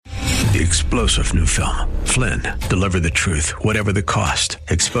the explosive new film, Flynn, deliver the truth, whatever the cost,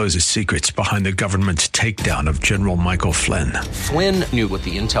 exposes secrets behind the government's takedown of General Michael Flynn. Flynn knew what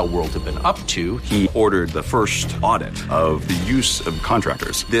the intel world had been up to. He ordered the first audit of the use of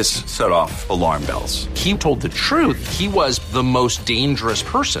contractors. This set off alarm bells. He told the truth. He was the most dangerous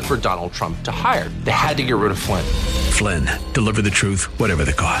person for Donald Trump to hire. They had to get rid of Flynn. Flynn, deliver the truth, whatever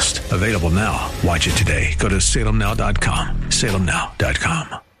the cost. Available now. Watch it today. Go to salemnow.com.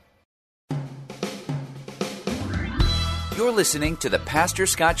 salemnow.com. You're listening to the Pastor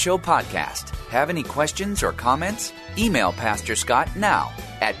Scott Show podcast. Have any questions or comments? Email Pastor Scott now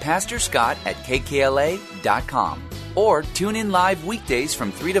at pastorscott@kkla.com or tune in live weekdays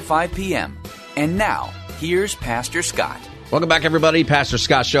from 3 to 5 p.m. And now, here's Pastor Scott. Welcome back, everybody. Pastor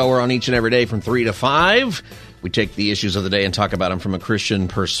Scott Show. We're on each and every day from 3 to 5. We take the issues of the day and talk about them from a Christian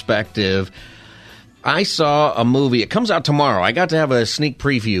perspective. I saw a movie. It comes out tomorrow. I got to have a sneak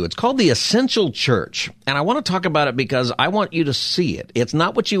preview. It's called The Essential Church, and I want to talk about it because I want you to see it. It's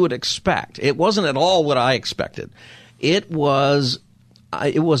not what you would expect. It wasn't at all what I expected. It was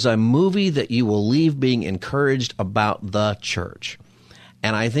a movie that you will leave being encouraged about the church.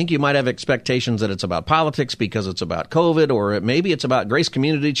 And I think you might have expectations that it's about politics because it's about COVID, or maybe it's about Grace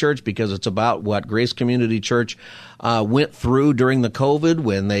Community Church because it's about what Grace Community Church went through during the COVID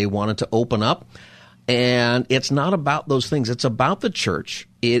when they wanted to open up. And it's not about those things. It's about the church.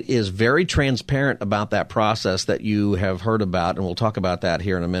 It is very transparent about that process that you have heard about, and we'll talk about that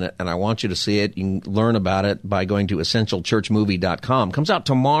here in a minute. And I want you to see it. You can learn about it by going to essentialchurchmovie.com. It comes out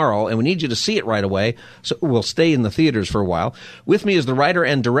tomorrow, and we need you to see it right away, so we'll stay in the theaters for a while. With me is the writer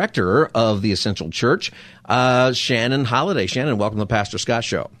and director of The Essential Church, Shannon Halliday. Shannon, welcome to the Pastor Scott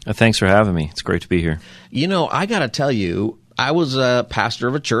Show. Thanks for having me. It's great to be here. You know, I got to tell you, I was a pastor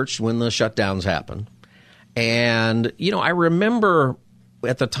of a church when the shutdowns happened. And, you know, I remember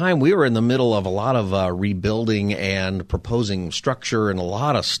at the time we were in the middle of a lot of rebuilding and proposing structure and a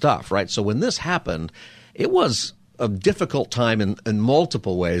lot of stuff, right? So when this happened, it was a difficult time in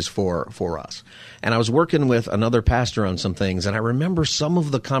multiple ways for us. And I was working with another pastor on some things, and I remember some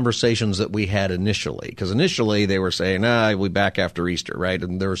of the conversations that we had initially. Because initially they were saying, we'll be back after Easter, right?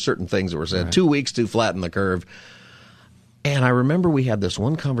 And there were certain things that were said, right. 2 weeks to flatten the curve. And I remember we had this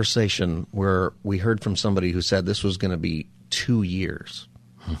one conversation where we heard from somebody who said this was going to be 2 years.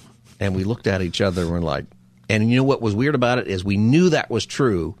 And we looked at each other and we're like, and you know what was weird about it is we knew that was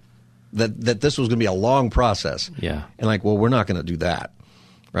true, that this was going to be a long process. Yeah. And like, well, we're not going to do that,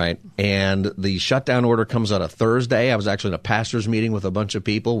 right? And the shutdown order comes out a Thursday. I was actually in a pastor's meeting with a bunch of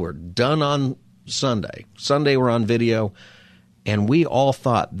people. We're done on Sunday. Sunday we're on video. And we all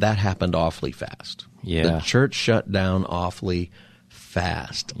thought that happened awfully fast. Yeah. The church shut down awfully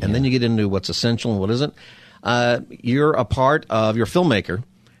fast. And then you get into what's essential and what isn't. You're a filmmaker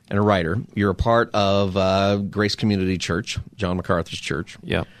and a writer. You're a part of Grace Community Church, John MacArthur's church.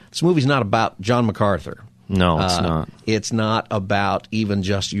 Yeah. This movie's not about John MacArthur. No, it's not. It's not about even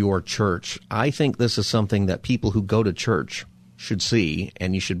just your church. I think this is something that people who go to church should see,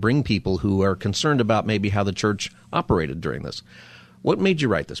 and you should bring people who are concerned about maybe how the church operated during this. What made you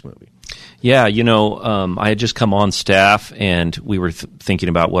write this movie? Yeah, you know, I had just come on staff, and we were thinking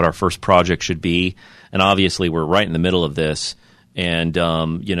about what our first project should be, and obviously we're right in the middle of this, and,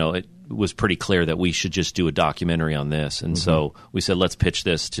 you know, it was pretty clear that we should just do a documentary on this, and so we said, let's pitch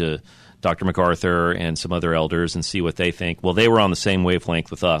this to Dr. MacArthur and some other elders and see what they think. Well, they were on the same wavelength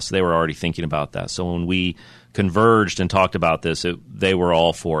with us. They were already thinking about that. So when we converged and talked about this, they were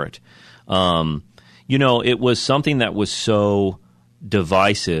all for it. You know, it was something that was so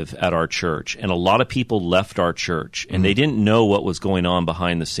divisive at our church, and a lot of people left our church, and they didn't know what was going on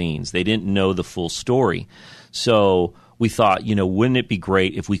behind the scenes. They didn't know the full story. So we thought, you know, wouldn't it be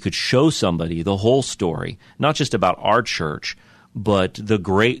great if we could show somebody the whole story, not just about our church, but the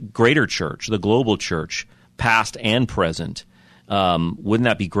greater church, the global church, past and present. Wouldn't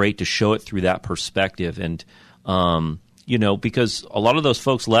that be great to show it through that perspective? And, you know, because a lot of those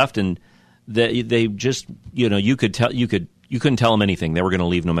folks left, and they just, you know, you couldn't tell them anything. They were going to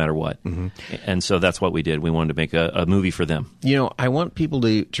leave no matter what. And so that's what we did. We wanted to make a movie for them. You know, I want people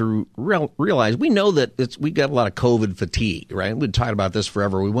to realize, we know that we got a lot of COVID fatigue, right? We've talked about this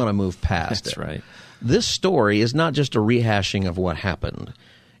forever. We want to move past it. That's right. This story is not just a rehashing of what happened.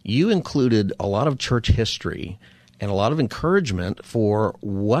 You included a lot of church history and a lot of encouragement for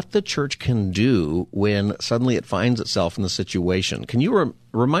what the church can do when suddenly it finds itself in the situation. Can you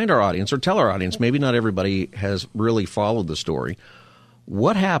remind our audience, or tell our audience, maybe not everybody has really followed the story,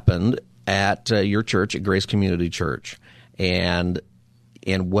 what happened at your church, at Grace Community Church, and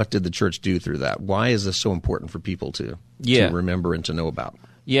what did the church do through that? Why is this so important for people to remember and to know about?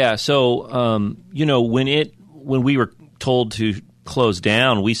 Yeah, so when we were told to close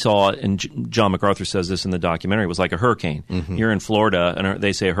down, we saw, and John MacArthur says this in the documentary, it was like a hurricane. Mm-hmm. You're in Florida, and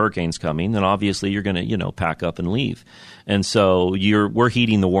they say a hurricane's coming, then obviously you're going to pack up and leave. And so we're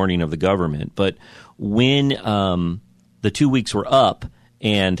heeding the warning of the government. But when the 2 weeks were up,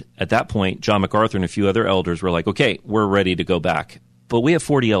 and at that point, John MacArthur and a few other elders were like, okay, we're ready to go back. But we have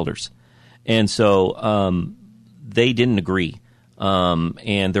 40 elders. And so they didn't agree.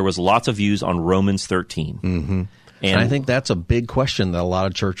 And there was lots of views on Romans 13. Mm-hmm. And I think that's a big question that a lot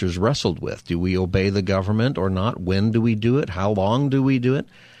of churches wrestled with. Do we obey the government or not? When do we do it? How long do we do it?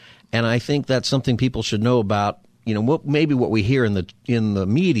 And I think that's something people should know about. Maybe what we hear in the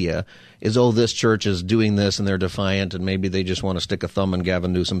media is, this church is doing this and they're defiant, and maybe they just want to stick a thumb in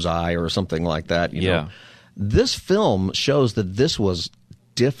Gavin Newsom's eye or something like that. You know? This film shows that this was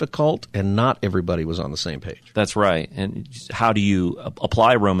difficult and not everybody was on the same page. That's right. And how do you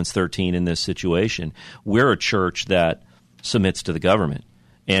apply Romans 13 in this situation? We're a church that submits to the government.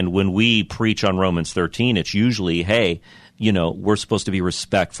 And when we preach on Romans 13, it's usually, hey, we're supposed to be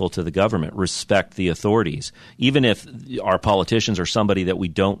respectful to the government, respect the authorities. Even if our politicians are somebody that we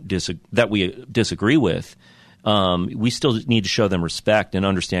disagree with, we still need to show them respect and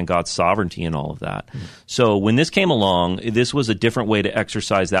understand God's sovereignty and all of that. Mm. So when this came along, this was a different way to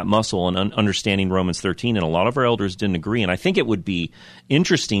exercise that muscle and understanding Romans 13, and a lot of our elders didn't agree. And I think it would be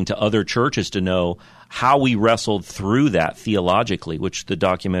interesting to other churches to know how we wrestled through that theologically, which the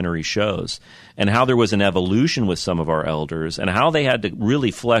documentary shows, and how there was an evolution with some of our elders and how they had to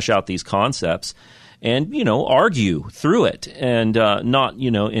really flesh out these concepts and, argue through it, and not,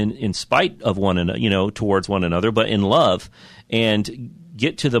 in spite of one another, towards one another, but in love, and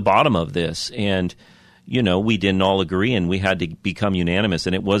get to the bottom of this. And, we didn't all agree, and we had to become unanimous,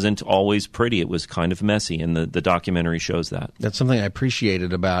 and it wasn't always pretty. It was kind of messy, and the documentary shows that. That's something I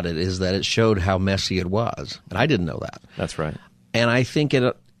appreciated about it, is that it showed how messy it was, and I didn't know that. That's right. And I think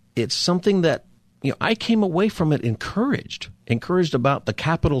it's something that, I came away from it encouraged about the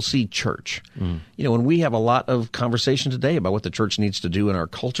capital C church. Mm. When we have a lot of conversation today about what the church needs to do in our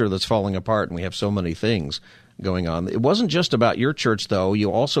culture that's falling apart, and we have so many things going on. It wasn't just about your church, though.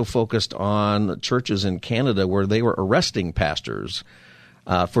 You also focused on churches in Canada where they were arresting pastors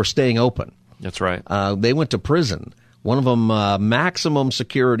for staying open. That's right. They went to prison. One of them, maximum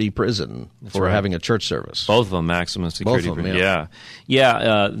security prison for having a church service. Both of them, maximum security prison.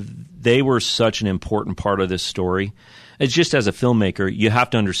 Yeah. They were such an important part of this story. It's just, as a filmmaker, you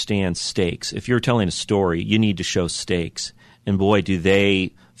have to understand stakes. If you're telling a story, you need to show stakes. And boy, do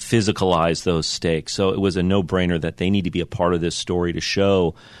they physicalize those stakes. So it was a no-brainer that they need to be a part of this story to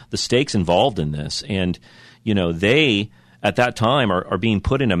show the stakes involved in this. And, they, at that time, are being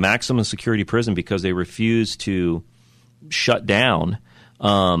put in a maximum security prison because they refuse to shut down.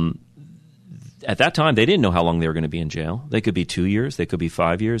 At that time, they didn't know how long they were going to be in jail. They could be 2 years. They could be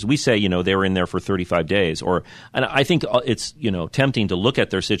 5 years. We say, they were in there for 35 days. And I think it's, tempting to look at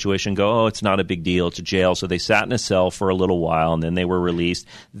their situation and go, it's not a big deal. It's a jail. So they sat in a cell for a little while, and then they were released.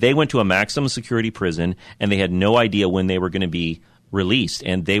 They went to a maximum security prison, and they had no idea when they were going to be released.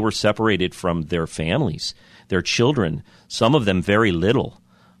 And they were separated from their families, their children, some of them very little.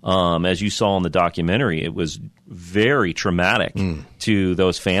 As you saw in the documentary, it was very traumatic to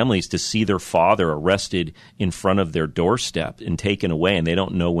those families to see their father arrested in front of their doorstep and taken away, and they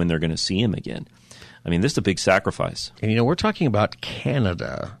don't know when they're going to see him again. I mean, this is a big sacrifice. And, we're talking about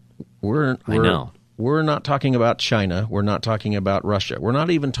Canada. I know. We're not talking about China. We're not talking about Russia. We're not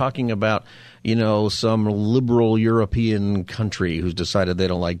even talking about, some liberal European country who's decided they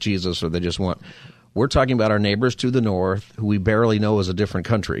don't like Jesus or they just want... We're talking about our neighbors to the north, who we barely know as a different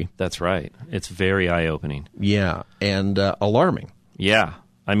country. That's right. It's very eye-opening. Yeah, and alarming. Yeah.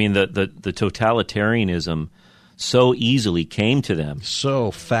 I mean, the totalitarianism so easily came to them.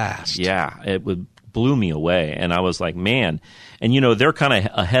 So fast. Yeah, it blew me away. And I was like, man. And, they're kind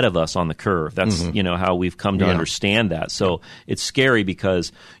of ahead of us on the curve. That's, how we've come to understand that. So it's scary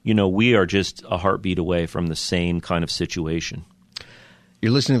because, we are just a heartbeat away from the same kind of situation.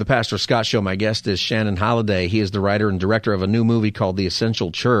 You're listening to the Pastor Scott Show. My guest is Shannon Halliday. He is the writer and director of a new movie called The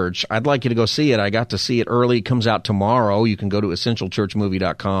Essential Church. I'd like you to go see it. I got to see it early. It comes out tomorrow. You can go to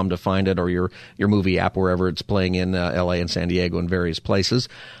essentialchurchmovie.com to find it, or your movie app, wherever it's playing in L.A. and San Diego and various places.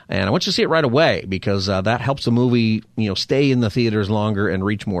 And I want you to see it right away because that helps the movie stay in the theaters longer and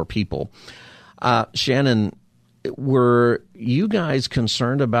reach more people. Shannon, were you guys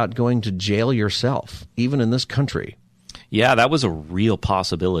concerned about going to jail yourself, even in this country? Yeah, that was a real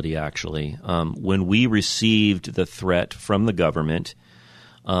possibility, actually. When we received the threat from the government,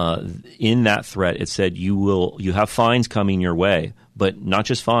 in that threat, it said you have fines coming your way, but not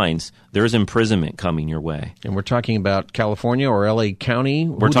just fines. There's imprisonment coming your way. And we're talking about California or L.A. County?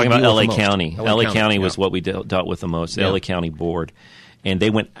 We're talking about L.A. County. L.A. County was yeah. what we dealt with the most, the L.A. County Board. And they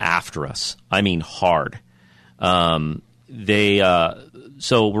went after us. I mean, hard. So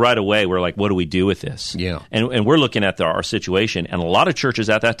right away, we're like, what do we do with this? Yeah. And we're looking at our situation. And a lot of churches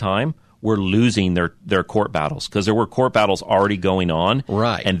at that time were losing their court battles because there were court battles already going on.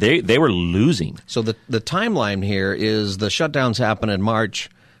 Right. And they were losing. So the timeline here is the shutdowns happen in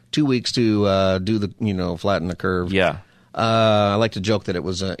March, 2 weeks to do the, flatten the curve. Yeah. I like to joke that it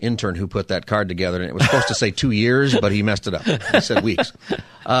was an intern who put that card together, and it was supposed to say 2 years, but he messed it up. He said weeks.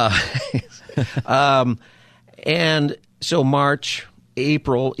 And so March,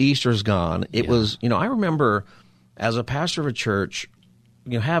 April, Easter's gone. It was, I remember as a pastor of a church,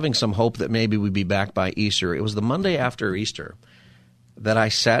 having some hope that maybe we'd be back by Easter. It was the Monday after Easter that I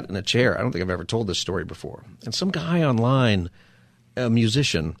sat in a chair. I don't think I've ever told this story before. And some guy online, a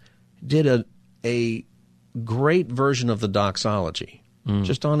musician, did a great version of the doxology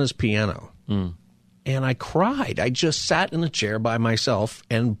just on his piano. And I cried. I just sat in a chair by myself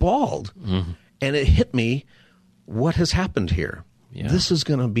and bawled. And it hit me, what has happened here? Yeah. This is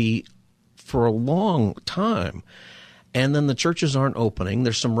going to be for a long time. And then the churches aren't opening.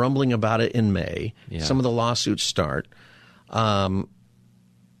 There's some rumbling about it in May. Yeah. Some of the lawsuits start.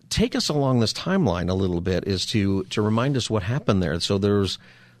 Take us along this timeline a little bit is to remind us what happened there. So there's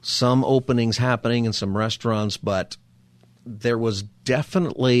some openings happening in some restaurants, but there was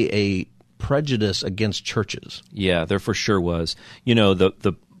definitely a prejudice against churches. Yeah, there for sure was.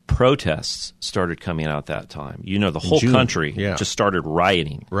 The protests started coming out that time. The whole country just started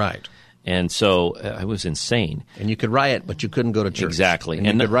rioting. Right. And so it was insane. And you could riot, but you couldn't go to church. Exactly. And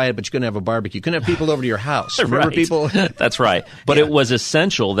you could riot, but you couldn't have a barbecue. You couldn't have people over to your house. Remember right. people? That's right. But it was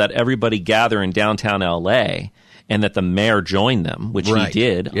essential that everybody gather in downtown L.A. and that the mayor join them, which he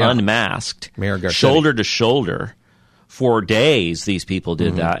did, unmasked, Mayor Garcetti. Shoulder to shoulder. For days, these people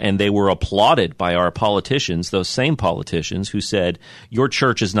did that, and they were applauded by our politicians, those same politicians who said, your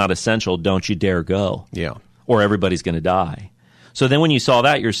church is not essential, don't you dare go. Yeah. Or everybody's going to die. So then when you saw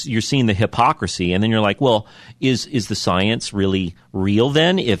that, you're seeing the hypocrisy, and then you're like, well, is the science really real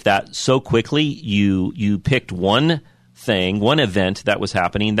then? If that so quickly you picked one event that was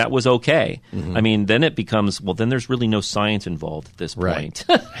happening that was okay. I mean, then it becomes, well, then there's really no science involved at this point.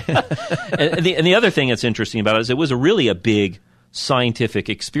 Right. and the other thing that's interesting about it is it was really a big scientific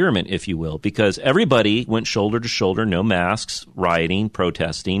experiment, if you will, because everybody went shoulder to shoulder, no masks, rioting,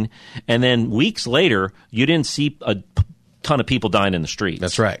 protesting, and then weeks later, you didn't see a ton of people dying in the streets.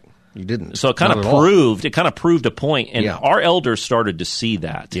 That's right. You didn't. So it kind of proved a point, and our elders started to see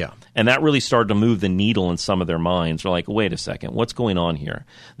that. Yeah. And that really started to move the needle in some of their minds. They're like, wait a second, what's going on here?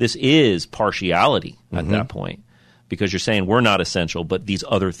 This is partiality at that point, because you're saying we're not essential, but these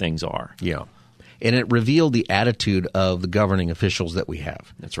other things are. Yeah. And it revealed the attitude of the governing officials that we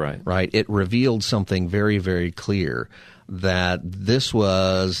have. That's right. Right? It revealed something very, very clear, that this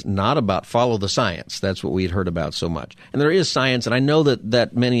was not about follow the science. That's what we had heard about so much. And there is science, and I know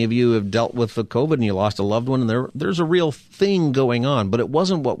that many of you have dealt with the COVID and you lost a loved one, and there's a real thing going on, but it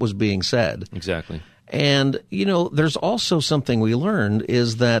wasn't what was being said. Exactly. And, there's also something we learned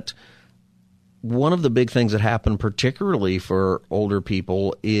is that one of the big things that happened, particularly for older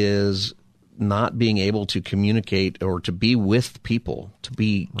people, is not being able to communicate or to be with people, to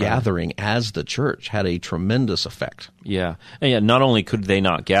be gathering as the church had a tremendous effect. Yeah. And not only could they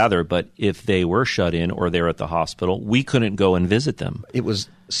not gather, but if they were shut in or they were at the hospital, we couldn't go and visit them. It was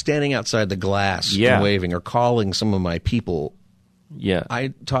standing outside the glass and waving or calling some of my people. Yeah.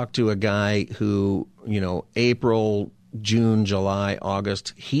 I talked to a guy who, April, June, July,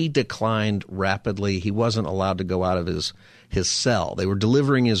 August, he declined rapidly. He wasn't allowed to go out of his cell. They were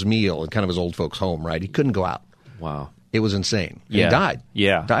delivering his meal in kind of his old folks' home, right? He couldn't go out. Wow. It was insane. And he died.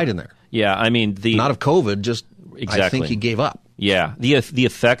 Yeah. Died in there. Yeah, I mean, not of COVID, just exactly. I think he gave up. Yeah. The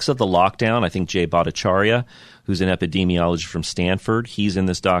effects of the lockdown, I think Jay Bhattacharya, who's an epidemiologist from Stanford, he's in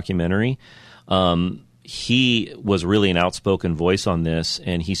this documentary. He was really an outspoken voice on this,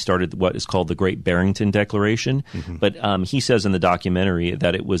 and he started what is called the Great Barrington Declaration. But he says in the documentary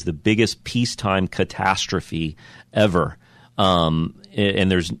that it was the biggest peacetime catastrophe ever.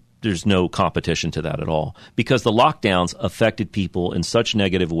 And there's no competition to that at all, because the lockdowns affected people in such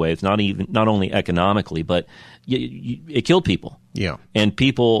negative ways, not only economically, but it killed people. Yeah. And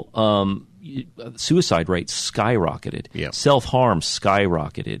people, suicide rates skyrocketed. Yeah. Self-harm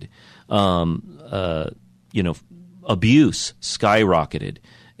skyrocketed. Abuse skyrocketed.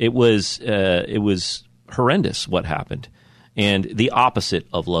 It was horrendous what happened. and the opposite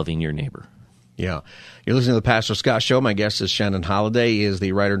of loving your neighbor. Yeah. You're listening to the Pastor Scott Show. My guest is Shannon Halliday. He is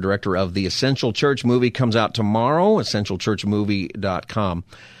the writer and director of The Essential Church movie. Comes out tomorrow, essentialchurchmovie.com.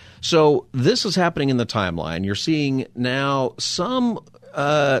 So this is happening in the timeline. You're seeing now some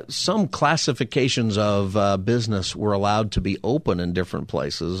classifications of business were allowed to be open in different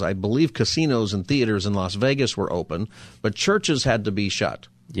places. I believe casinos and theaters in Las Vegas were open, but churches had to be shut.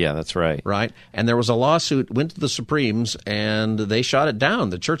 Yeah, that's right. Right? And there was a lawsuit, went to the Supremes, and they shot it down.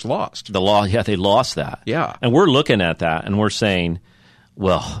 The church lost. The law, yeah, they lost that. Yeah. And we're looking at that, and we're saying,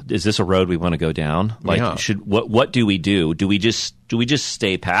 well, is this a road we want to go down? Like, Yeah. what do we do? Do we just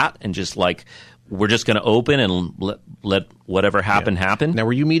stay pat and just like we're just going to open and let whatever happen happen? Now,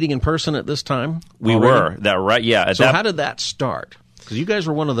 were you meeting in person at this time? We already? were. That right? Yeah. So how did that start? Because you guys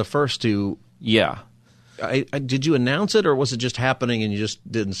were one of the first to. Yeah. Did you announce it, or was it just happening and you just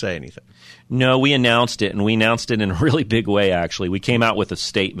didn't say anything? No, we announced it, and we announced it in a really big way, actually. We came out with a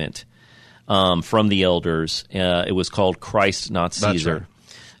statement from the elders. It was called Christ, Not Caesar. That's right.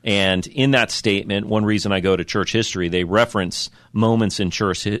 And in that statement, one reason I go to church history, they reference moments in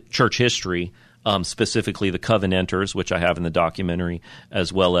church history, specifically the Covenanters, which I have in the documentary,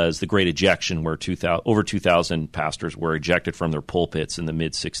 as well as the Great Ejection, where over 2,000 pastors were ejected from their pulpits in the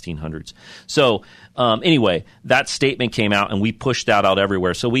mid-1600s. So anyway, that statement came out, and we pushed that out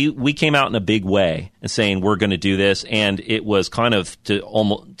everywhere. So we came out in a big way and saying we're going to do this, and it was kind of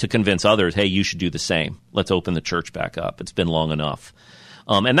to convince others, hey, you should do the same. Let's open the church back up. It's been long enough.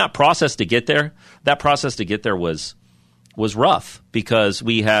 And that process to get there was rough because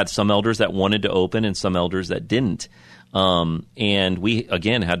we had some elders that wanted to open and some elders that didn't. And we,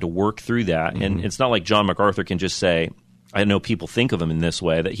 again, had to work through that. Mm-hmm. And it's not like John MacArthur can just say, I know people think of him in this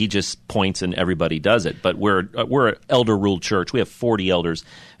way, that he just points and everybody does it. But we're an elder-ruled church. We have 40 elders,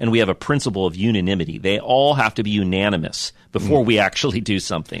 and we have a principle of unanimity. They all have to be unanimous before we actually do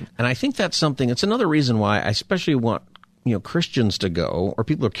something. And I think that's something, it's another reason why I especially want Christians to go, or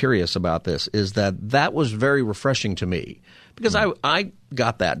people are curious about this, is that was very refreshing to me because I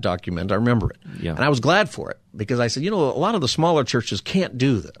got that document. I remember it. Yeah. And I was glad for it because I said, a lot of the smaller churches can't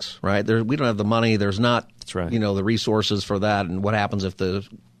do this, right? We don't have the money. There's not, That's right. The resources for that. And what happens if the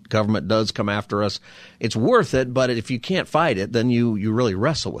government does come after us? It's worth it, but if you can't fight it, then you really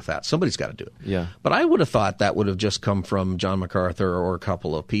wrestle with that. Somebody's got to do it. Yeah. But I would have thought that would have just come from John MacArthur or a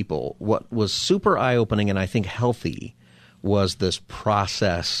couple of people. What was super eye-opening and I think healthy was this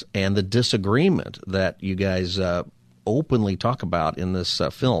process and the disagreement that you guys openly talk about in this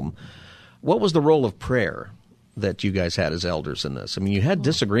film. What was the role of prayer that you guys had as elders in this? I mean, you had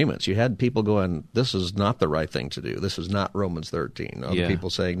disagreements. You had people going, this is not the right thing to do. This is not Romans 13. Other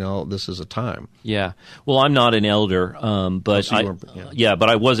people saying, no, this is a time. Yeah. Well, I'm not an elder, but but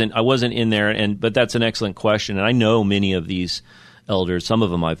I wasn't in there. But that's an excellent question. And I know many of these elders. Some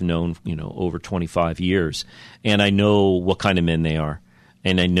of them I've known, over 25 years, and I know what kind of men they are,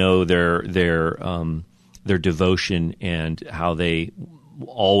 and I know their devotion and how they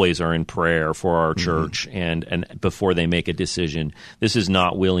always are in prayer for our church and before they make a decision. This is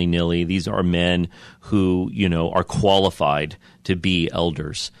not willy-nilly. These are men who, are qualified to be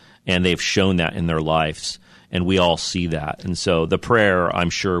elders, and they've shown that in their lives, and we all see that. And so the prayer, I'm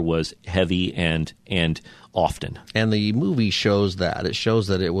sure, was heavy and often. And the movie shows that. It shows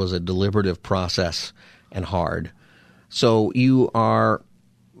that it was a deliberative process and hard. So you are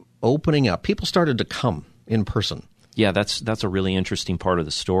opening up. People started to come in person. Yeah, that's a really interesting part of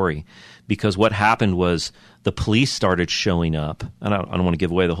the story because what happened was the police started showing up. And I don't want to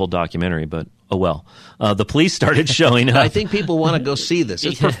give away the whole documentary, but oh well. The police started showing up. I think people want to go see this.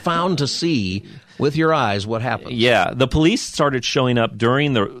 It's profound to see with your eyes what happened. Yeah, the police started showing up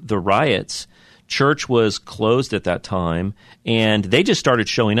during the riots. Church was closed at that time, and they just started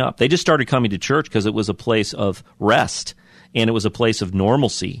showing up. They just started coming to church because it was a place of rest, and it was a place of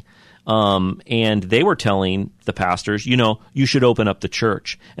normalcy. And they were telling the pastors, you should open up the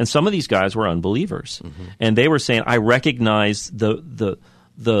church. And some of these guys were unbelievers, and they were saying, I recognize the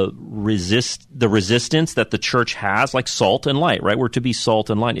resistance that the church has, like salt and light, right? We're to be salt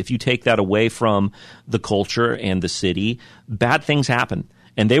and light. If you take that away from the culture and the city, bad things happen.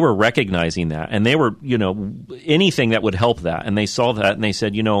 And they were recognizing that, and they were, anything that would help that. And they saw that, and they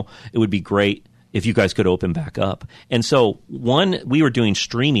said, it would be great if you guys could open back up. And so, we were doing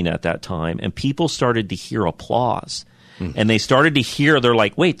streaming at that time, and people started to hear applause. And they started to hear, they're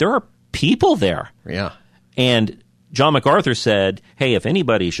like, wait, there are people there. Yeah. And John MacArthur said, hey, if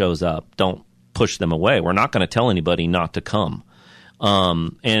anybody shows up, don't push them away. We're not going to tell anybody not to come.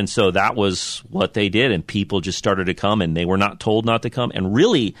 And so that was what they did, and people just started to come, and they were not told not to come. And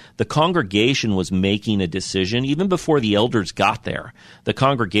really, the congregation was making a decision even before the elders got there. The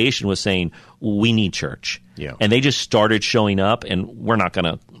congregation was saying, we need church. Yeah. And they just started showing up, and we're not going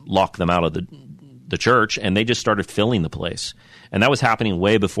to lock them out of the church, and they just started filling the place. And that was happening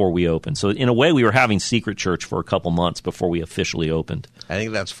way before we opened. So in a way, we were having secret church for a couple months before we officially opened. I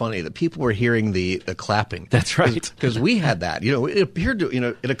think that's funny that people were hearing the clapping. That's right. Because we had that.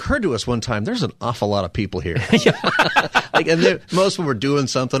 It occurred to us one time, there's an awful lot of people here. Most of them were doing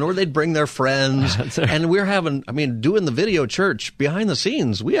something, or they'd bring their friends. And we're doing the video church behind the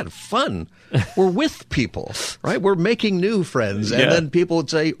scenes. We had fun. We're with people, right? We're making new friends. And then people would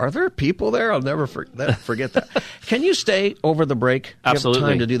say, are there people there? I'll never forget that. Can you stay over the break? Absolutely. You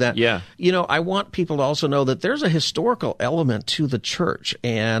have time to do that? Yeah. I want people to also know that there's a historical element to the church.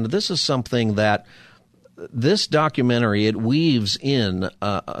 And this is something that this documentary, it weaves in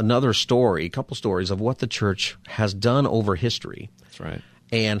another story, a couple stories of what the church has done over history. That's right.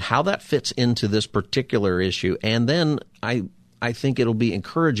 And how that fits into this particular issue. And then I think it'll be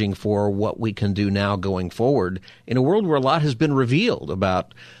encouraging for what we can do now going forward in a world where a lot has been revealed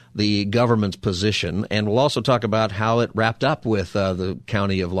about the government's position. And we'll also talk about how it wrapped up with the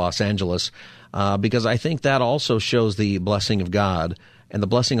county of Los Angeles, because I think that also shows the blessing of God and the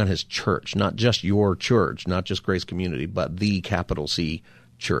blessing on his church, not just your church, not just Grace Community, but the capital C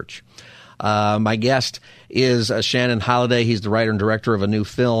church. My guest is Shannon Halliday. He's the writer and director of a new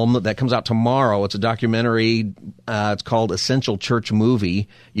film that comes out tomorrow. It's a documentary. It's called Essential Church Movie.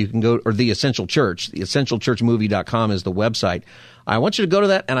 You can go, or The Essential Church. TheEssentialChurchMovie.com is the website. I want you to go to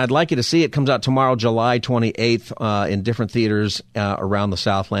that, and I'd like you to see it. It comes out tomorrow, July 28th, in different theaters around the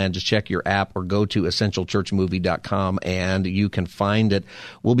Southland. Just check your app or go to EssentialChurchMovie.com, and you can find it.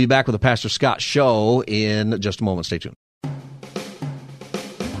 We'll be back with the Pastor Scott Show in just a moment. Stay tuned.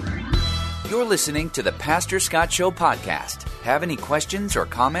 You're listening to the Pastor Scott Show podcast. Have any questions or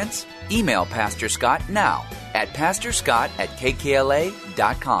comments? Email Pastor Scott now at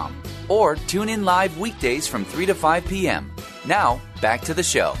pastorscott@kkla.com or tune in live weekdays from 3 to 5 p.m. Now, back to the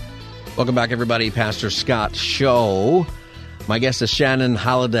show. Welcome back, everybody. Pastor Scott Show. My guest is Shannon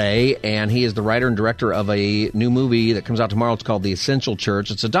Halliday, and he is the writer and director of a new movie that comes out tomorrow. It's called The Essential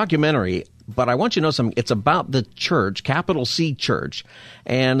Church. It's a documentary, but I want you to know something. It's about the church, capital C church,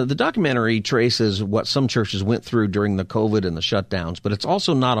 and the documentary traces what some churches went through during the COVID and the shutdowns, but it's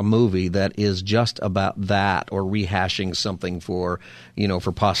also not a movie that is just about that or rehashing something for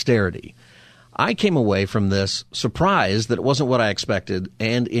posterity. I came away from this surprised that it wasn't what I expected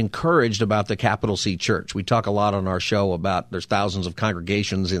and encouraged about the capital C church. We talk a lot on our show about there's thousands of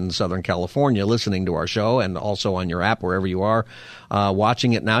congregations in Southern California listening to our show and also on your app wherever you are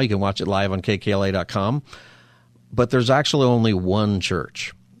watching it now. You can watch it live on kkla.com. But there's actually only one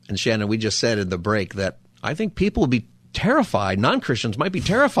church. And Shannon, we just said in the break that I think people would be terrified, non-Christians might be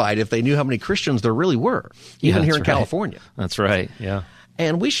terrified if they knew how many Christians there really were, even here in California. That's right, yeah.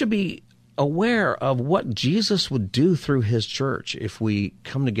 And we should be aware of what Jesus would do through his church if we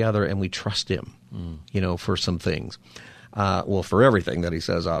come together and we trust him, for some things. For everything that he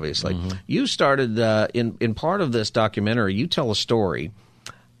says, obviously. Mm-hmm. You started, in part of this documentary, you tell a story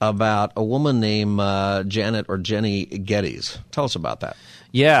about a woman named Janet or Jenny Geddes. Tell us about that.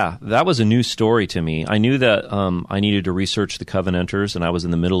 Yeah, that was a new story to me. I knew that I needed to research the Covenanters, and I was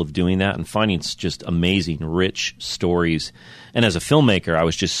in the middle of doing that and finding just amazing, rich stories. And as a filmmaker, I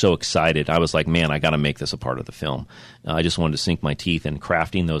was just so excited. I was like, man, I got to make this a part of the film. I just wanted to sink my teeth in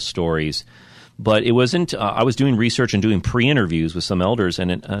crafting those stories. But it wasn't I was doing research and doing pre-interviews with some elders,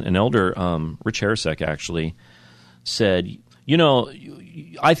 and an elder, Rich Harrisek, actually said,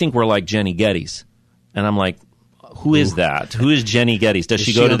 I think we're like Jenny Geddes. And I'm like, who is that? Who is Jenny Geddes? Does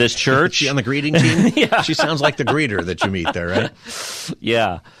she go to this church? Is she on the greeting team? Yeah. She sounds like the greeter that you meet there, right?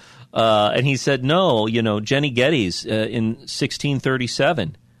 Yeah. And he said, no, Jenny Geddes in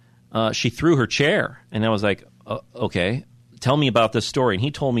 1637, she threw her chair. And I was like, okay, tell me about this story. And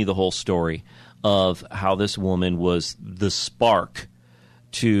he told me the whole story of how this woman was the spark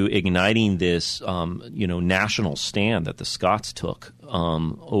to igniting this, national stand that the Scots took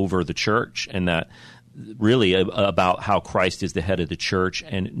over the church, and that really about how Christ is the head of the church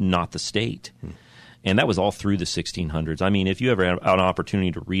and not the state. And that was all through the 1600s. I mean, if you ever have an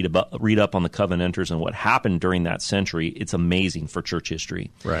opportunity to read up on the Covenanters and what happened during that century, it's amazing for church history.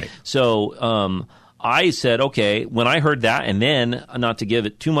 Right. So I said, okay, when I heard that, and then, not to give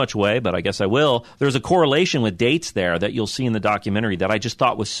it too much away, but I guess I will, there's a correlation with dates there that you'll see in the documentary that I just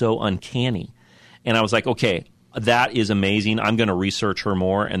thought was so uncanny. And I was like, okay, that is amazing. I'm going to research her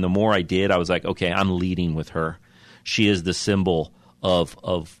more. And the more I did, I was like, okay, I'm leading with her. She is the symbol of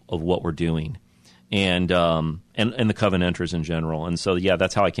what we're doing, and the Covenanters in general. And so, yeah,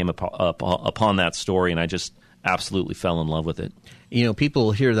 that's how I came upon that story, and I just absolutely fell in love with it. You know,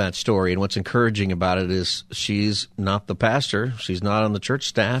 people hear that story, and what's encouraging about it is she's not the pastor. She's not on the church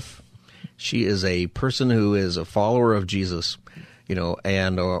staff. She is a person who is a follower of Jesus, you know,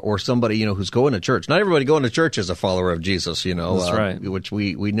 and or somebody, you know, who's going to church. Not everybody going to church is a follower of Jesus, you know. That's right. Which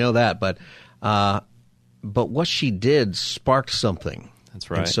we know that. But what she did sparked something.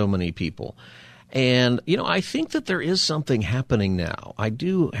 That's right. In so many people. And, you know, I think that there is something happening now. I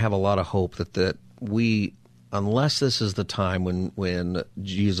do have a lot of hope that we, unless this is the time when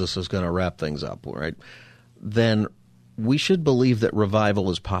Jesus is going to wrap things up, right, then we should believe that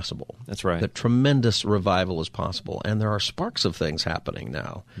revival is possible. That's right. That tremendous revival is possible. And there are sparks of things happening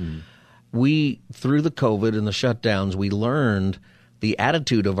now. We, through the COVID and the shutdowns, we learned the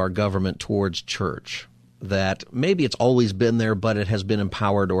attitude of our government towards church, that maybe it's always been there, but it has been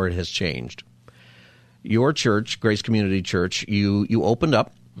empowered or it has changed. Your church, Grace Community Church, you opened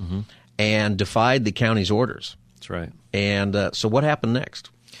up and defied the county's orders. That's right. And so what happened next?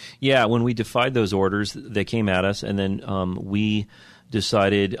 Yeah, when we defied those orders, they came at us, and then we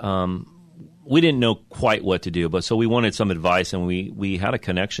decided we didn't know quite what to do, but so we wanted some advice, and we had a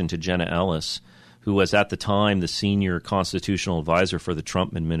connection to Jenna Ellis, who was at the time the senior constitutional advisor for the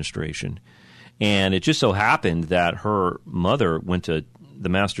Trump administration. And it just so happened that her mother went to the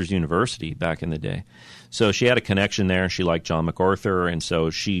Masters University back in the day. So she had a connection there. She liked John MacArthur, and so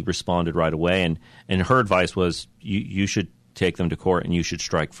she responded right away. And her advice was, you should take them to court and you should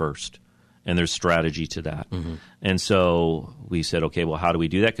strike first. And there's strategy to that. And so we said, okay, well, how do we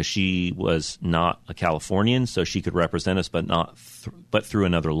do that? Because she was not a Californian, so she could represent us, but but through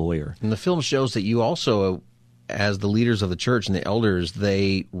another lawyer. And the film shows that you also, as the leaders of the church and the elders,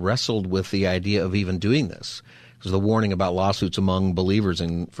 they wrestled with the idea of even doing this. Because the warning about lawsuits among believers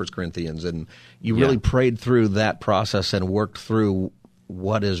in 1 Corinthians. And you really prayed through that process and worked through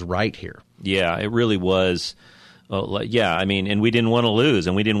what is right here. Yeah, it really was. I mean, and we didn't want to lose,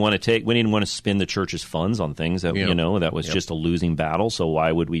 and we didn't want to spend the church's funds on things that that was just a losing battle. So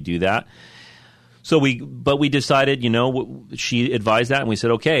why would we do that? So we decided, she advised that, and we said,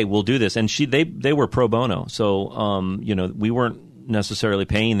 okay, we'll do this. And they were pro bono, so we weren't necessarily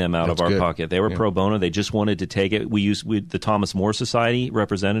paying them out of our pocket. They were pro bono. They just wanted to take it. The Thomas More Society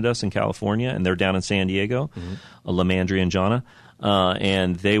represented us in California, and they're down in San Diego, Lamandria and Jana.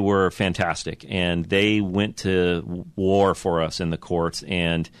 And they were fantastic, and they went to war for us in the courts.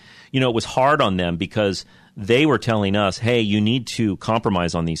 And, it was hard on them because they were telling us, hey, you need to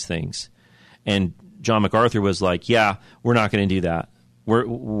compromise on these things. And John MacArthur was like, yeah, we're not going to do that.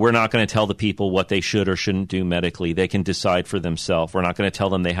 We're not going to tell the people what they should or shouldn't do medically. They can decide for themselves. We're not going to tell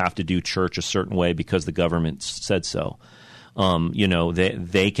them they have to do church a certain way because the government said so.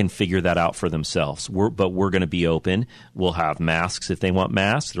 They can figure that out for themselves. But we're going to be open. We'll have masks if they want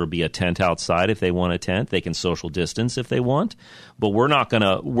masks. There'll be a tent outside if they want a tent. They can social distance if they want. But we're not going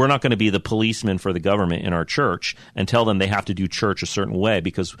to be the policeman for the government in our church and tell them they have to do church a certain way,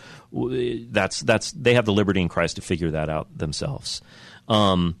 because they have the liberty in Christ to figure that out themselves.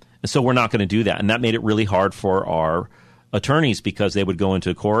 And so we're not going to do that, and that made it really hard for our attorneys, because they would go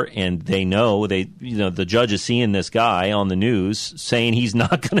into court and they know the judge is seeing this guy on the news saying he's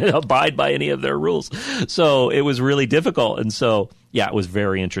not going to abide by any of their rules. So it was really difficult. And so, yeah, it was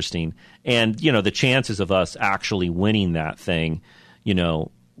very interesting. And, the chances of us actually winning that thing,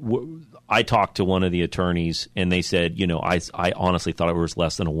 I talked to one of the attorneys and they said, I honestly thought it was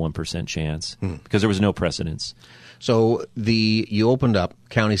less than a 1% chance because there was no precedence. So you opened up,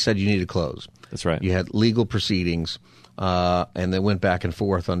 county said you needed to close. That's right. You had legal proceedings. And they went back and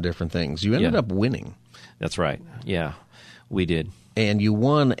forth on different things. You ended up winning. That's right. Yeah, we did. And you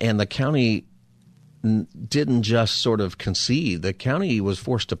won, and the county didn't just sort of concede. The county was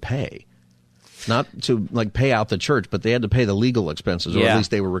forced to pay. Not to pay out the church, but they had to pay the legal expenses, or at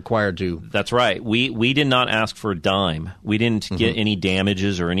least they were required to. That's right. We did not ask for a dime. We didn't get any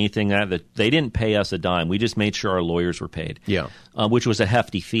damages or anything that they didn't pay us a dime. We just made sure our lawyers were paid. Yeah, which was a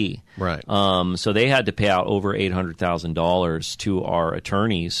hefty fee. Right. So they had to pay out over $800,000 to our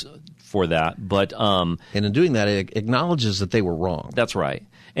attorneys for that. But and in doing that, it acknowledges that they were wrong. That's right.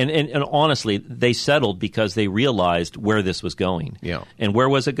 And honestly, they settled because they realized where this was going. Yeah. And where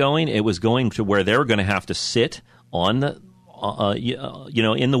was it going? It was going to where they were going to have to sit on the,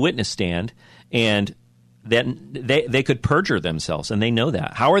 in the witness stand, and then they could perjure themselves, and they know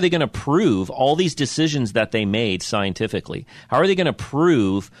that. How are they going to prove all these decisions that they made scientifically? How are they going to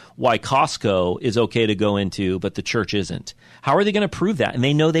prove why Costco is okay to go into, but the church isn't? How are they going to prove that? And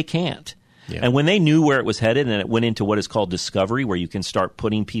they know they can't. Yeah. And when they knew where it was headed and it went into what is called discovery, where you can start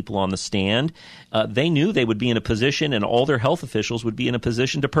putting people on the stand, they knew they would be in a position, and all their health officials would be in a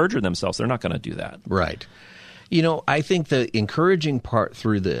position to perjure themselves. They're not going to do that. Right. You know, I think the encouraging part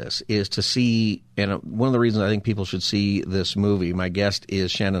through this is to see, and one of the reasons I think people should see this movie, my guest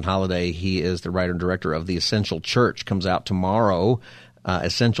is Shannon Halliday. He is the writer and director of The Essential Church. Comes out tomorrow,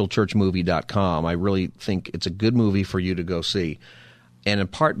 essentialchurchmovie.com. I really think it's a good movie for you to go see. And in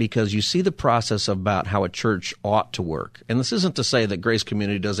part because you see the process about how a church ought to work. And this isn't to say that Grace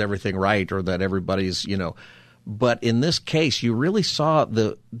Community does everything right or that everybody's, but in this case, you really saw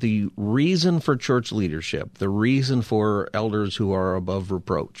the reason for church leadership, the reason for elders who are above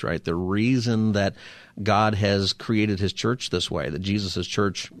reproach, right? The reason that God has created his church this way, that Jesus'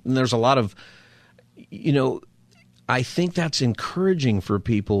 church, and there's a lot of, I think that's encouraging for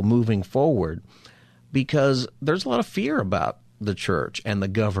people moving forward because there's a lot of fear about the church and the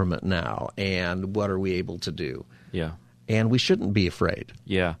government now and what are we able to do. Yeah. And we shouldn't be afraid.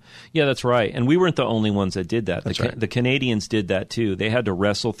 Yeah, that's right. And we weren't the only ones that did that. That's right. The Canadians did that too. They had to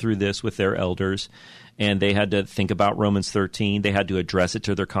wrestle through this with their elders, and they had to think about Romans 13. They had to address it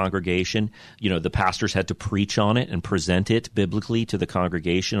to their congregation. The pastors had to preach on it and present it biblically to the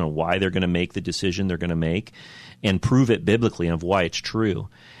congregation on why they're going to make the decision they're going to make and prove it biblically of why it's true.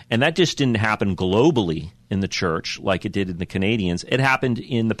 And that just didn't happen globally in the church like it did in the Canadians. It happened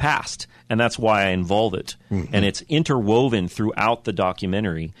in the past, and that's why I involve it. Mm-hmm. And it's interwoven throughout the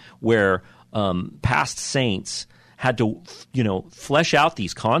documentary where past saints had to, flesh out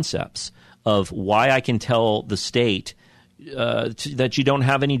these concepts of why I can tell the state that you don't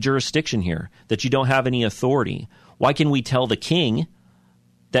have any jurisdiction here, that you don't have any authority. Why can we tell the king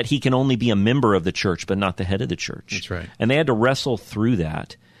that he can only be a member of the church but not the head of the church? That's right. And they had to wrestle through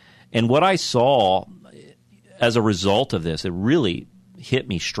that. And what I saw as a result of this, it really hit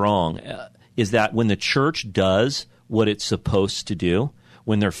me strong, is that when the church does what it's supposed to do,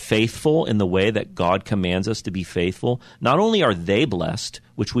 when they're faithful in the way that God commands us to be faithful, not only are they blessed,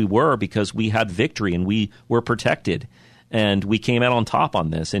 which we were because we had victory and we were protected, and we came out on top on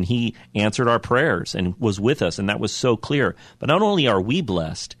this, and he answered our prayers and was with us, and that was so clear. But not only are we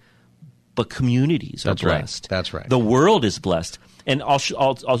blessed, but communities are blessed. Right. That's right. The world is blessed. And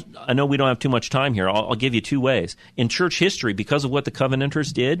I know we don't have too much time here. I'll give you two ways. In church history, because of what the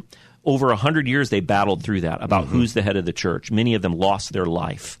Covenanters did, over 100 years they battled through that about who's the head of the church. Many of them lost their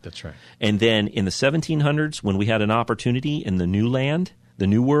life. That's right. And then in the 1700s, when we had an opportunity in the new land, the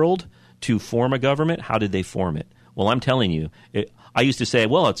new world, to form a government, how did they form it? Well, I'm telling you, I used to say,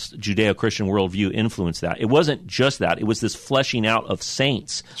 well, it's Judeo-Christian worldview influenced that. It wasn't just that. It was this fleshing out of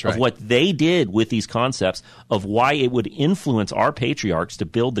saints, of what they did with these concepts, of why it would influence our patriarchs to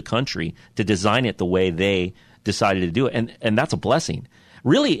build the country, to design it the way they decided to do it. And that's a blessing.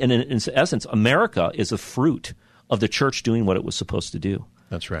 Really, in essence, America is a fruit of the church doing what it was supposed to do.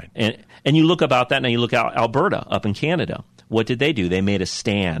 That's right. And you look about that, now you look at Alberta up in Canada. What did they do? They made a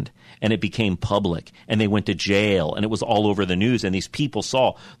stand, and it became public, and they went to jail, and it was all over the news, and these people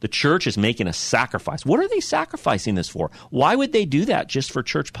saw the church is making a sacrifice. What are they sacrificing this for? Why would they do that just for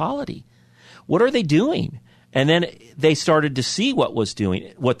church polity? What are they doing? And then they started to see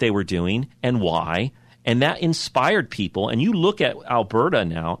what they were doing and why, and that inspired people. And you look at Alberta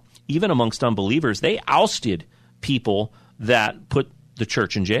now, even amongst unbelievers, they ousted people that put the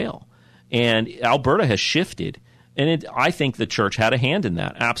church in jail. And Alberta has shifted. And I think the church had a hand in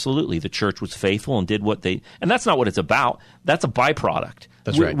that. Absolutely. The church was faithful and did what they – and that's not what it's about. That's a byproduct.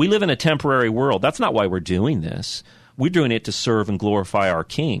 That's right. We live in a temporary world. That's not why we're doing this. We're doing it to serve and glorify our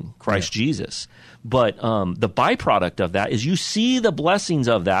King, Christ Jesus. But the byproduct of that is you see the blessings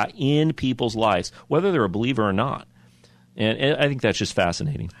of that in people's lives, whether they're a believer or not. And I think that's just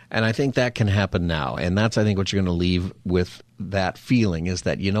fascinating. And I think that can happen now. And that's, I think, what you're going to leave with that feeling is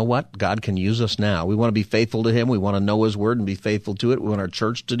that, you know what? God can use us now. We want to be faithful to him. We want to know his word and be faithful to it. We want our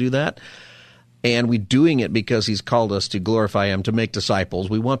church to do that. And we're doing it because he's called us to glorify him, to make disciples.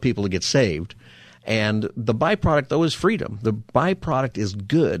 We want people to get saved. And the byproduct, though, is freedom. The byproduct is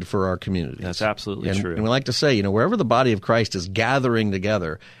good for our communities. That's absolutely true. And we like to say, wherever the body of Christ is gathering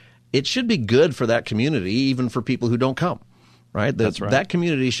together, it should be good for that community, even for people who don't come, right? That's right. That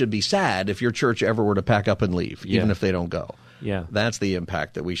community should be sad if your church ever were to pack up and leave, even if they don't go. Yeah. That's the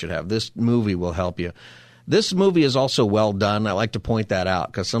impact that we should have. This movie will help you. This movie is also well done. I like to point that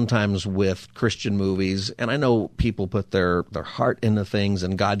out because sometimes with Christian movies, and I know people put their heart into things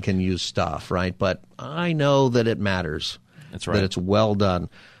and God can use stuff, right? But I know that it matters. That's right. That it's well done.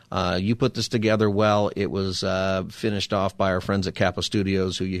 You put this together well. It was finished off by our friends at Kappa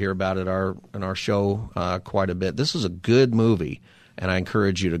Studios, who you hear about in our show quite a bit. This is a good movie and I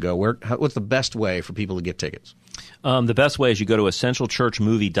encourage you to go. What's the best way for people to get tickets? The best way is you go to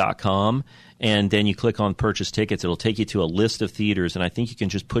essentialchurchmovie.com, and then you click on Purchase Tickets. It'll take you to a list of theaters, and I think you can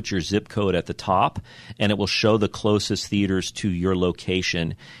just put your zip code at the top, and it will show the closest theaters to your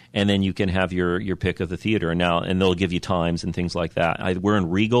location, and then you can have your pick of the theater. And they'll give you times and things like that. We're in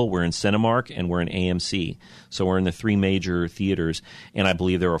Regal, we're in Cinemark, and we're in AMC. So we're in the 3 major theaters, and I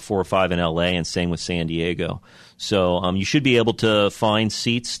believe there are 4 or 5 in L.A., and same with San Diego. So you should be able to find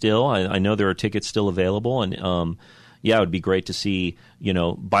seats still. I know there are tickets still available, and it would be great to see,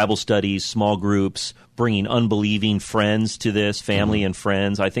 Bible studies, small groups, bringing unbelieving friends to this, family and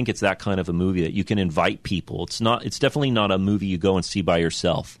friends. I think it's that kind of a movie that you can invite people. It's definitely not a movie you go and see by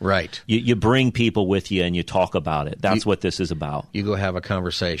yourself. Right. You bring people with you and you talk about it. That's what this is about. You go have a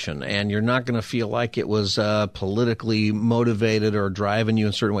conversation, and you're not going to feel like it was politically motivated or driving you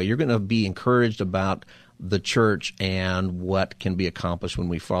in a certain way. You're going to be encouraged about the church and what can be accomplished when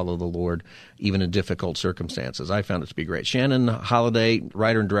we follow the Lord, even in difficult circumstances. I found it to be great. Shannon, Halliday,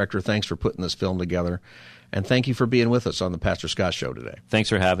 writer and director, thanks for putting this film together. And thank you for being with us on the Pastor Scott Show today. Thanks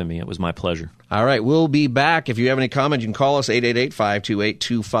for having me. It was my pleasure. All right, we'll be back. If you have any comments, you can call us,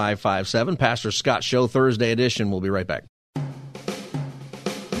 888-528-2557. Pastor Scott Show, Thursday edition. We'll be right back.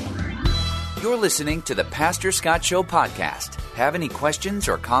 You're listening to the Pastor Scott Show podcast. Have any questions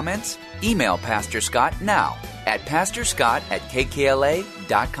or comments? Email Pastor Scott now at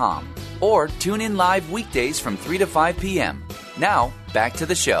pastorscott@kkla.com or tune in live weekdays from 3 to 5 p.m. Now, back to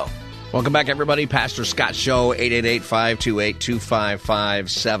the show. Welcome back, everybody. Pastor Scott Show,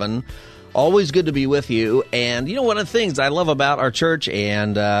 888-528-2557. Always good to be with you. And, one of the things I love about our church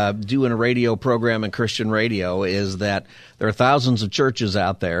and doing a radio program and Christian radio is that there are thousands of churches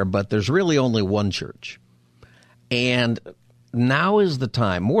out there, but there's really only one church. And now is the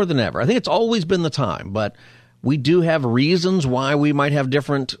time, more than ever. I think it's always been the time, but we do have reasons why we might have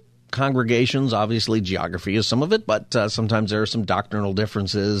different congregations. Obviously, geography is some of it, but sometimes there are some doctrinal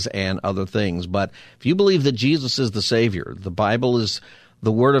differences and other things. But if you believe that Jesus is the Savior, the Bible is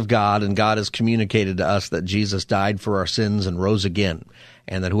the Word of God, and God has communicated to us that Jesus died for our sins and rose again,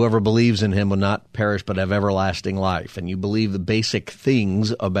 and that whoever believes in him will not perish but have everlasting life, and you believe the basic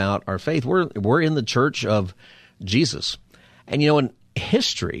things about our faith, we're in the church of Jesus. And, in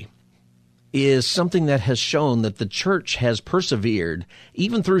history is something that has shown that the church has persevered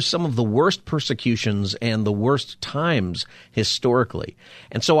even through some of the worst persecutions and the worst times historically.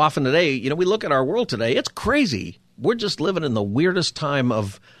 And so often today, we look at our world today, it's crazy. We're just living in the weirdest time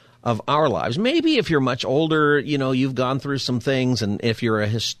of our lives. Maybe if you're much older, you've gone through some things, and if you're a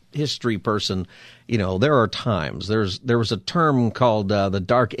history person, there are times. There was a term called the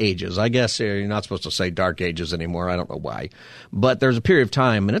Dark Ages. I guess you're not supposed to say Dark Ages anymore. I don't know why. But there's a period of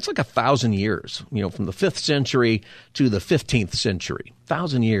time, and it's like 1,000 years, from the 5th century to the 15th century.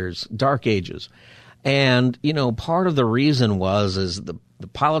 1,000 years, Dark Ages. And, part of the reason is the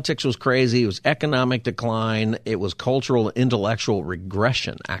politics was crazy. It was economic decline. It was cultural, intellectual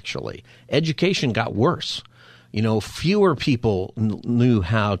regression, actually. Education got worse. Fewer people knew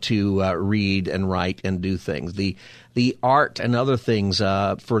how to read and write and do things. The art and other things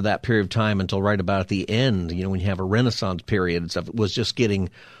for that period of time until right about at the end, when you have a Renaissance period and stuff, it was just getting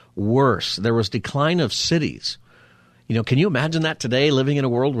worse. There was decline of cities. Can you imagine that today, living in a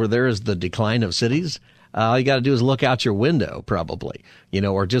world where there is the decline of cities? All you got to do is look out your window, probably,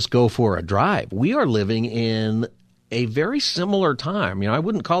 or just go for a drive. We are living in a very similar time. I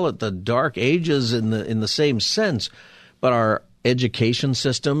wouldn't call it the Dark Ages in the same sense, but our education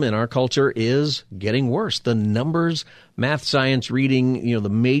system in our culture is getting worse. The numbers, math, science, reading, the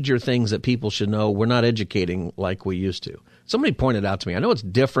major things that people should know, we're not educating like we used to. Somebody pointed out to me, I know it's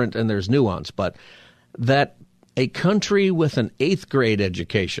different and there's nuance, but that a country with an 8th grade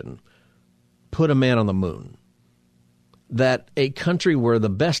education put a man on the moon. That a country where the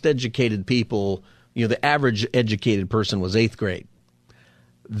best educated people, the average educated person was 8th grade.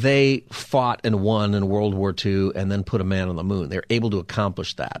 They fought and won in World War II and then put a man on the moon. They're able to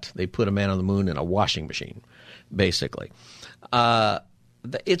accomplish that. They put a man on the moon in a washing machine, basically.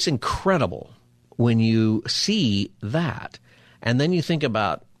 It's incredible when you see that. And then you think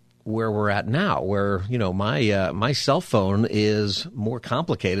about where we're at now, where, my cell phone is more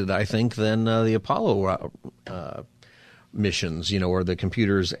complicated, I think, than the Apollo missions, or the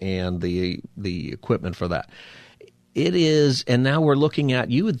computers and the equipment for that. It is, and now we're looking at,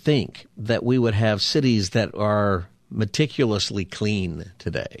 you would think that we would have cities that are meticulously clean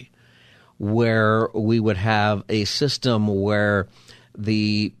today, where we would have a system where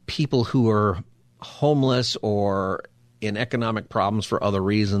the people who are homeless or in economic problems for other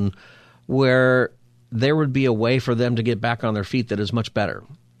reason, where there would be a way for them to get back on their feet that is much better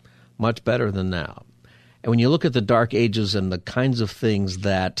than now. And when you look at the Dark Ages and the kinds of things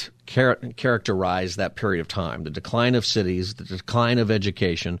that characterize that period of time, the decline of cities, the decline of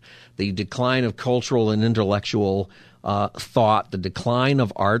education, the decline of cultural and intellectual thought, the decline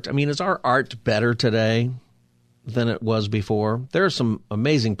of art. I mean, is our art better today than it was before? There are some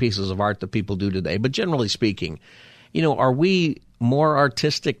amazing pieces of art that people do today, but generally speaking, are we more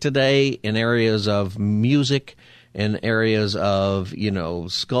artistic today in areas of music, in areas of,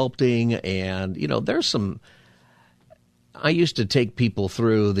 sculpting, and, there's some – I used to take people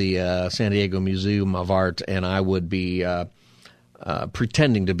through the San Diego Museum of Art, and I would be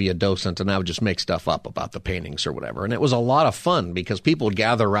pretending to be a docent, and I would just make stuff up about the paintings or whatever. And it was a lot of fun because people would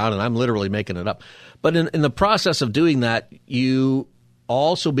gather around, and I'm literally making it up. But in the process of doing that, you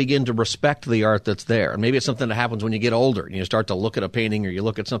also begin to respect the art that's there. And maybe it's something that happens when you get older, and you start to look at a painting or you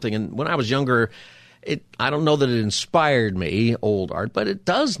look at something. And when I was younger – I don't know that it inspired me, old art, but it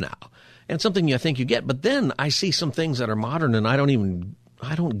does now. And something I think you get. But then I see some things that are modern and I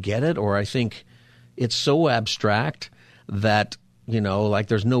don't get it, or I think it's so abstract that, like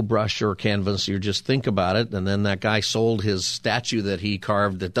there's no brush or canvas. You just think about it. And then that guy sold his statue that he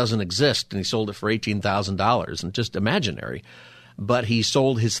carved that doesn't exist, and he sold it for $18,000 and just imaginary. But he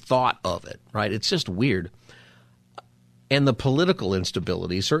sold his thought of it, right? It's just weird. And the political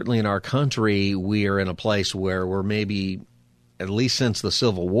instability, certainly in our country, we are in a place where we're maybe, at least since the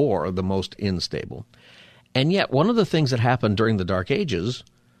Civil War, the most unstable. And yet, one of the things that happened during the Dark Ages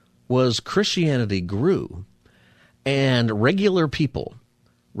was Christianity grew, and regular people,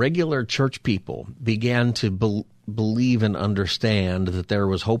 regular church people, began to believe and understand that there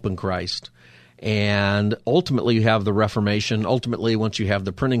was hope in Christ. And ultimately, you have the Reformation. Ultimately, once you have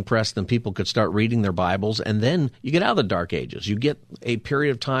the printing press, then people could start reading their Bibles. And then you get out of the Dark Ages. You get a period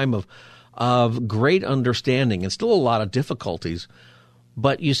of time of great understanding and still a lot of difficulties.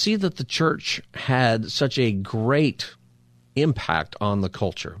 But you see that the church had such a great impact on the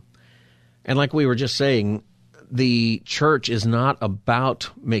culture. And like we were just saying, the church is not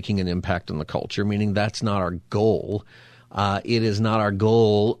about making an impact on the culture, meaning that's not our goal. It is not our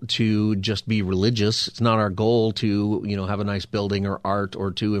goal to just be religious. It's not our goal to, have a nice building or art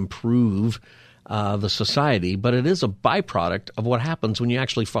or to improve the society, but it is a byproduct of what happens when you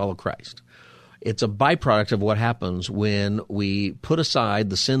actually follow Christ. It's a byproduct of what happens when we put aside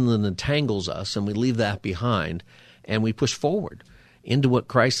the sin that entangles us and we leave that behind and we push forward into what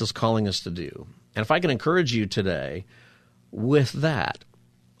Christ is calling us to do. And if I can encourage you today with that,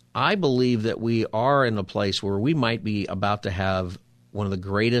 I believe that we are in a place where we might be about to have one of the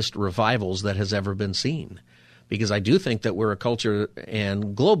greatest revivals that has ever been seen. Because I do think that we're a culture,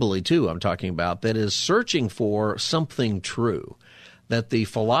 and globally too I'm talking about, that is searching for something true, that the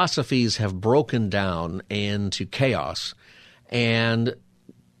philosophies have broken down into chaos, and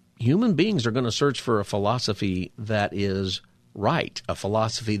human beings are going to search for a philosophy that is right, a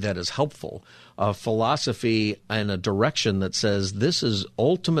philosophy that is helpful, a philosophy and a direction that says this is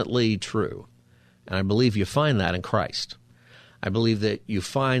ultimately true. And I believe you find that in Christ. I believe that you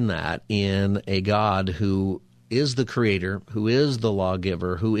find that in a God who is the creator, who is the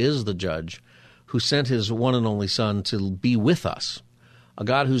lawgiver, who is the judge, who sent his one and only Son to be with us, a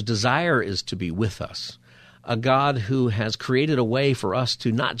God whose desire is to be with us, a God who has created a way for us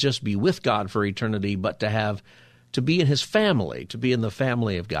to not just be with God for eternity, but to be in his family, to be in the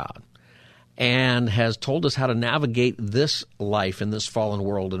family of God, and has told us how to navigate this life in this fallen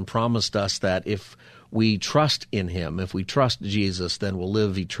world and promised us that if we trust in him, if we trust Jesus, then we'll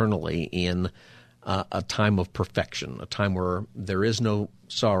live eternally in a time of perfection, a time where there is no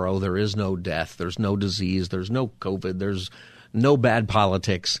sorrow, there is no death, there's no disease, there's no COVID, there's no bad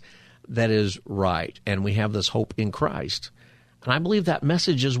politics. That is right, and we have this hope in Christ. And I believe that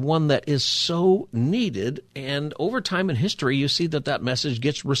message is one that is so needed, and over time in history, you see that message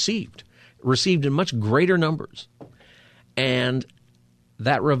gets received in much greater numbers. And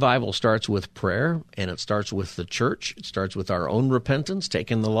that revival starts with prayer, and it starts with the church. It starts with our own repentance,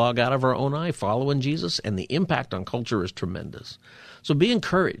 taking the log out of our own eye, following Jesus, and the impact on culture is tremendous. So be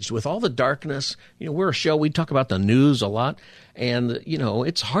encouraged with all the darkness. We're a show, we talk about the news a lot, and,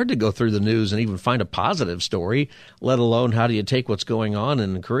 it's hard to go through the news and even find a positive story, let alone how do you take what's going on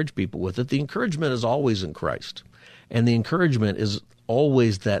and encourage people with it. The encouragement is always in Christ, and the encouragement is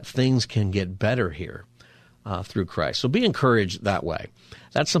always that things can get better here through Christ. So be encouraged that way.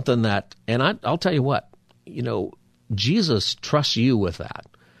 That's something that, and I'll tell you what, Jesus trusts you with that.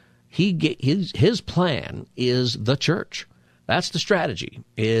 His plan is the church. That's the strategy,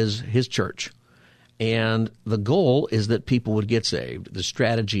 is his church. And the goal is that people would get saved. The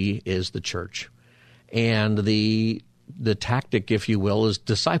strategy is the church. And the tactic, if you will, is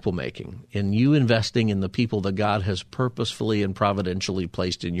disciple making, and you investing in the people that God has purposefully and providentially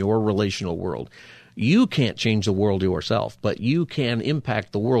placed in your relational world. You can't change the world yourself, but you can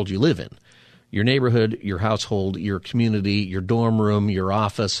impact the world you live in. Your neighborhood, your household, your community, your dorm room, your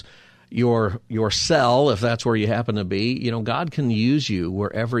office, your cell, if that's where you happen to be. You know, God can use you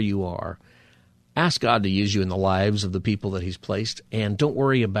wherever you are. Ask God to use you in the lives of the people that he's placed, and don't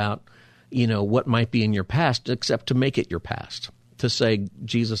worry about, you know, what might be in your past, except to make it your past. To say,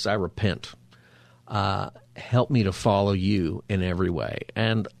 Jesus, I repent. Help me to follow you in every way.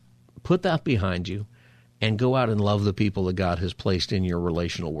 And put that behind you and go out and love the people that God has placed in your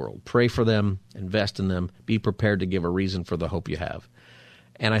relational world. Pray for them, invest in them, be prepared to give a reason for the hope you have.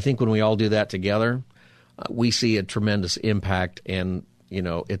 And I think when we all do that together, we see a tremendous impact, and you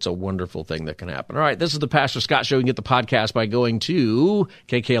know, it's a wonderful thing that can happen. All right, this is the Pastor Scott Show. You can get the podcast by going to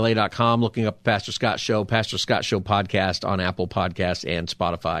kkla.com, looking up Pastor Scott Show podcast on Apple Podcasts and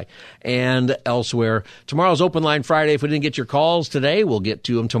Spotify and elsewhere. Tomorrow's Open Line Friday. If we didn't get your calls today, we'll get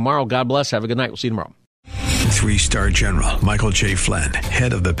to them tomorrow. God bless. Have a good night. We'll see you tomorrow. 3-star General Michael J. Flynn,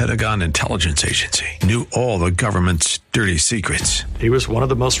 head of the Pentagon Intelligence Agency, knew all the government's dirty secrets. He was one of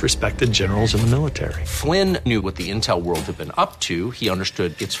the most respected generals in the military. Flynn knew what the intel world had been up to. He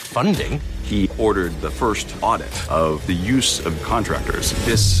understood its funding. He ordered the first audit of the use of contractors.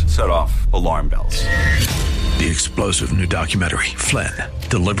 This set off alarm bells. The explosive new documentary, Flynn,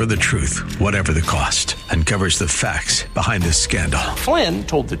 Deliver the Truth, Whatever the Cost, uncovers the facts behind this scandal. Flynn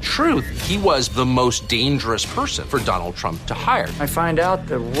told the truth. He was the most dangerous person for Donald Trump to hire. I find out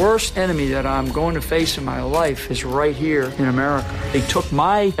the worst enemy that I'm going to face in my life is right here in America. They took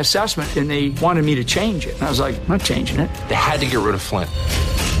my assessment and they wanted me to change it. And I was like, I'm not changing it. They had to get rid of Flynn.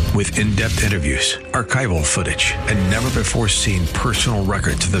 With in-depth interviews, archival footage, and never-before-seen personal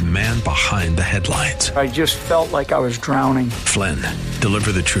records of the man behind the headlines. I just felt like I was drowning. Flynn,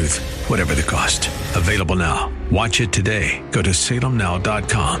 Deliver the Truth, Whatever the Cost. Available now. Watch it today. Go to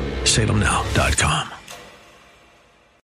salemnow.com. salemnow.com.